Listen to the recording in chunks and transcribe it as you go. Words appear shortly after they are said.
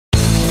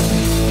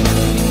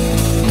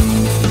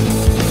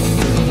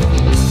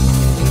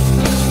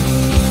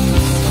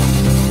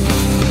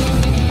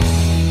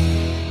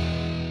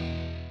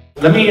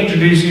Let me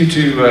introduce you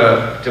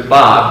to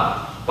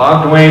Bob.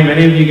 Bob Duane,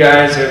 many of you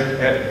guys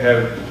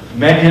have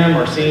met him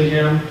or seen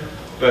him,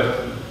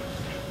 but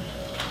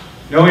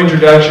no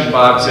introduction,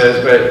 Bob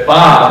says, but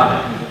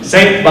Bob,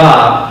 Saint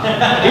Bob,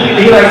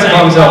 he likes to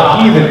call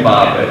himself Heathen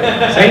Bob,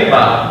 but Saint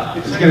Bob,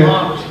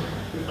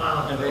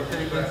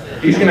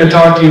 he's going to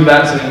talk to you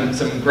about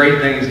some great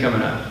things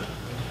coming up.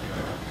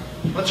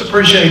 Let's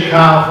appreciate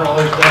Kyle for all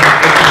he's done.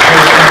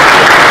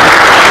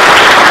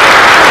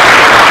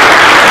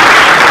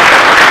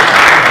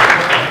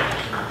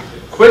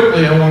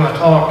 Quickly, I want to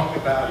talk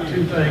about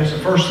two things. The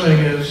first thing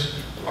is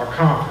our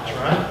conference,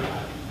 right?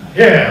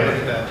 Yeah, look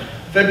at that.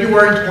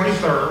 February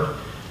 23rd.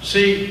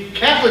 See,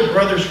 Catholic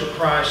Brothers for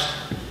Christ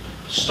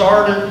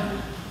started,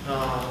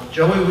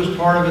 Joey was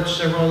part of it,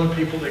 several other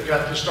people that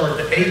got this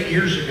started 8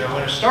 years ago,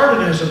 and it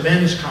started as a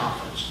men's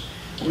conference.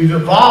 We've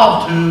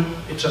evolved to,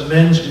 it's a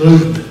men's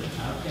movement.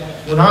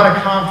 We're not a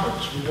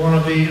conference. We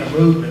want to be a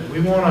movement.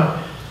 We want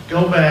to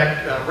go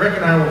back. Rick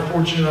and I were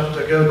fortunate enough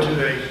to go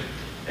to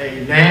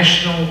a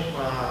national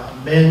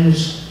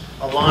men's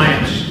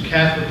alliance,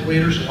 Catholic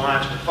Leaders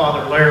Alliance with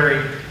Father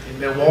Larry in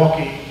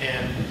Milwaukee,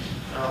 and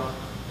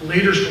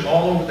leaders from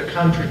all over the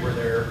country were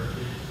there,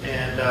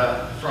 and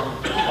from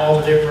all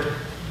the different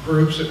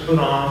groups that put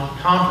on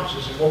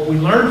conferences. And what we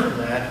learned from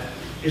that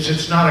is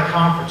it's not a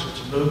conference,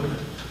 it's a movement.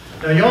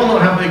 Now, you all know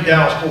how big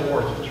Dallas-Fort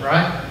Worth is,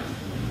 right?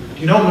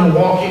 You know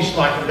Milwaukee's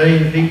like 1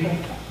 million people?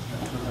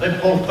 They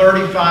pull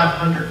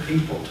 3,500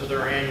 people to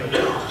their annual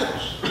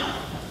conference.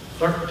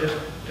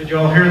 Did you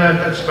all hear that?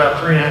 That's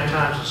about 3.5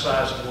 times the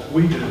size of what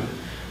we do.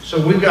 So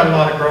we've got a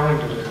lot of growing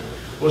to do.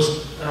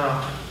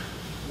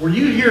 Were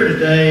you here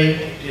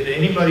today? Did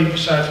anybody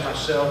besides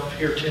myself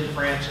hear Tim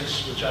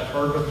Francis, which I've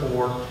heard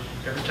before?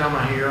 Every time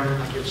I hear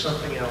him, I get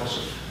something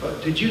else.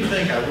 But did you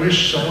think, I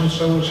wish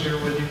so-and-so was here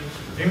with you?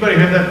 Anybody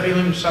have that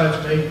feeling besides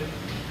me?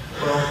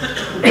 Well,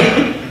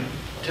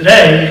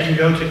 today you can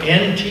go to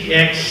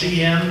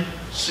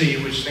NTXCMC,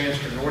 which stands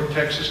for North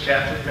Texas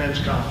Catholic Men's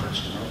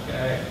Conference,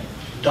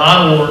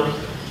 .org,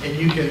 and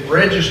you can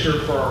register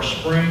for our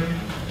spring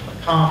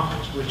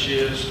conference, which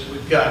is,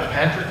 we've got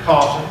Patrick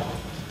Coffin.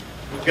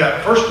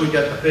 First we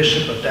got the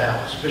Bishop of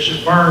Dallas.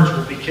 Bishop Burns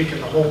will be kicking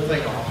the whole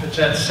thing off. It's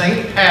at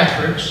St.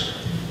 Patrick's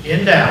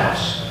in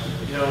Dallas.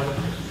 You know,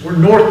 we're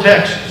North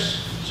Texas,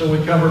 so we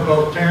cover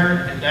both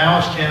Tarrant and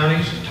Dallas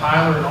counties, and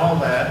Tyler and all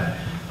that,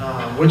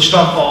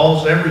 Wichita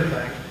Falls,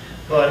 everything.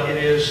 But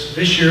it is,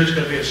 this year it's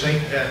going to be at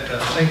St.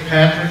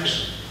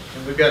 Patrick's,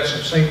 and we've got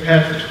some St.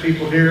 Patrick's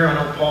people here. I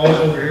know Paul's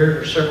over here.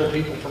 There's several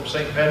people from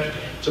St. Patrick's.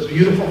 It's a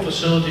beautiful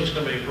facility. It's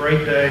going to be a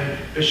great day.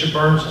 Bishop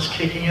Burns is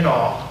kicking it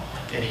off.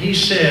 And he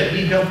said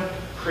he helped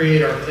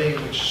create our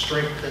theme, which is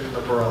strengthen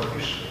the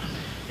brothers.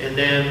 And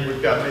then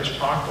we've got Mitch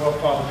Pacwa,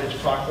 Father Mitch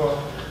Pacwa,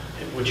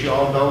 which you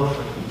all know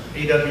from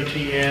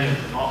EWTN.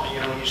 And all, you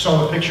know, you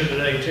saw the picture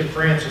today, Tim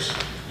Francis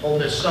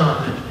holding his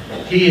son.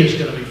 And he is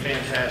going to be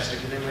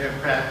fantastic. And then we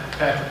have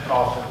Patrick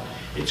Coffin.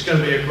 It's going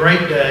to be a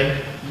great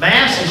day.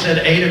 Mass is at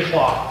 8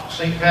 o'clock.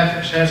 St.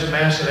 Patrick's has a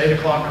Mass at 8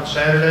 o'clock on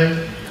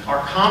Saturday.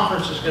 Our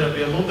conference is going to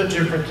be a little bit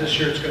different this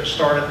year. It's going to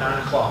start at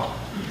 9 o'clock.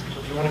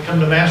 If you want to come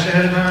to Mass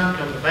ahead of time,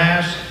 come to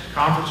Mass.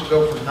 Conference will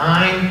go from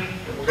 9,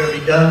 and we're going to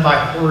be done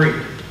by 3.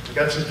 We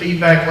got some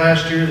feedback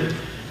last year that,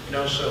 you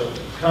know, so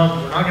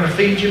come. We're not going to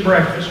feed you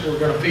breakfast. We're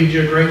going to feed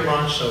you a great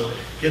lunch, so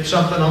get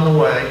something on the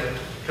way.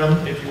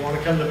 Come, if you want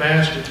to come to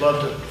Mass, we'd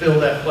love to fill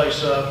that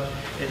place up,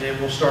 and then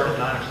we'll start at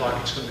 9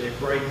 o'clock. It's going to be a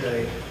great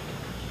day.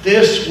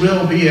 This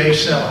will be a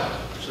sellout,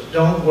 so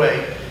don't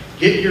wait.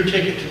 Get your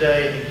ticket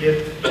today and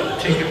get a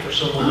ticket for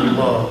someone you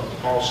love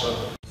also.